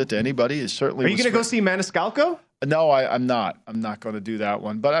recommend it to anybody. It certainly. Are you going to go see Maniscalco? No, I'm not. I'm not going to do that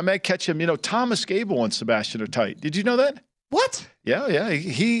one. But I may catch him. Thomas Gable and Sebastian are tight. Did you know that? What? Yeah.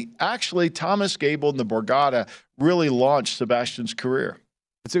 He actually, Thomas Gable and the Borgata really launched Sebastian's career.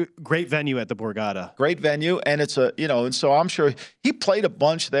 It's a great venue at the Borgata. Great venue, and it's and so I'm sure he played a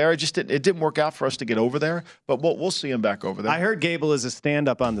bunch there. It didn't work out for us to get over there, but we'll see him back over there. I heard Gable is a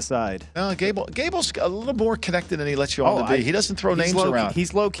stand-up on the side. Gable's a little more connected than he lets you on to be. He doesn't throw names around.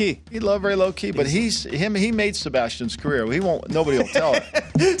 He's low key. He's very low key, but he made Sebastian's career. Nobody will tell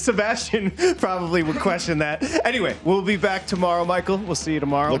it. Sebastian probably would question that. Anyway, we'll be back tomorrow, Michael. We'll see you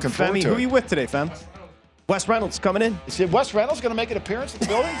tomorrow. Looking forward to it. Who are you with today, Fem? Wes Reynolds coming in. Is Wes Reynolds going to make an appearance in the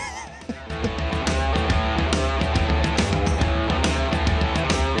building?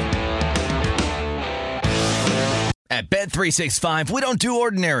 At Bet365, we don't do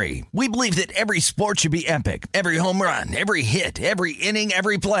ordinary. We believe that every sport should be epic. Every home run, every hit, every inning,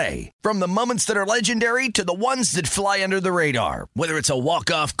 every play. From the moments that are legendary to the ones that fly under the radar. Whether it's a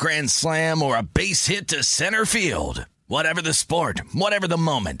walk-off grand slam or a base hit to center field. Whatever the sport, whatever the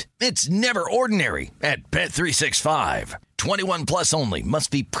moment, it's never ordinary at Bet365. 21 plus only. Must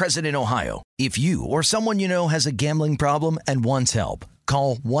be present in Ohio. If you or someone you know has a gambling problem and wants help,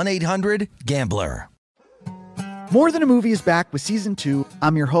 call 1-800-GAMBLER. More Than a Movie is back with Season 2.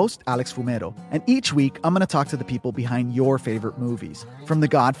 I'm your host, Alex Fumero. And each week, I'm going to talk to the people behind your favorite movies. From The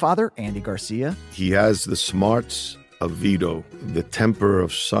Godfather, Andy Garcia. He has the smarts of Vito, the temper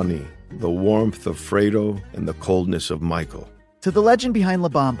of Sonny, the warmth of Fredo, and the coldness of Michael. To the legend behind La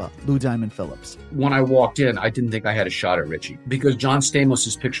Bamba, Lou Diamond Phillips. When I walked in, I didn't think I had a shot at Richie because John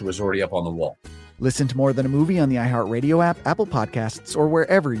Stamos' picture was already up on the wall. Listen to More Than a Movie on the iHeartRadio app, Apple Podcasts, or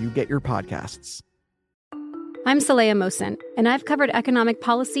wherever you get your podcasts. I'm Saleha Mohsen, and I've covered economic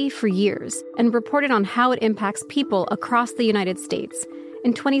policy for years and reported on how it impacts people across the United States.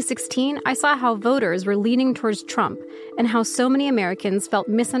 In 2016, I saw how voters were leaning towards Trump and how so many Americans felt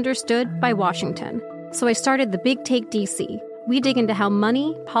misunderstood by Washington. So I started The Big Take DC. We dig into how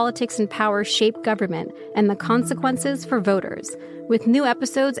money, politics, and power shape government and the consequences for voters. With new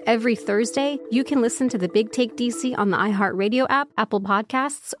episodes every Thursday, you can listen to The Big Take DC on the iHeartRadio app, Apple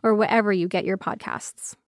Podcasts, or wherever you get your podcasts.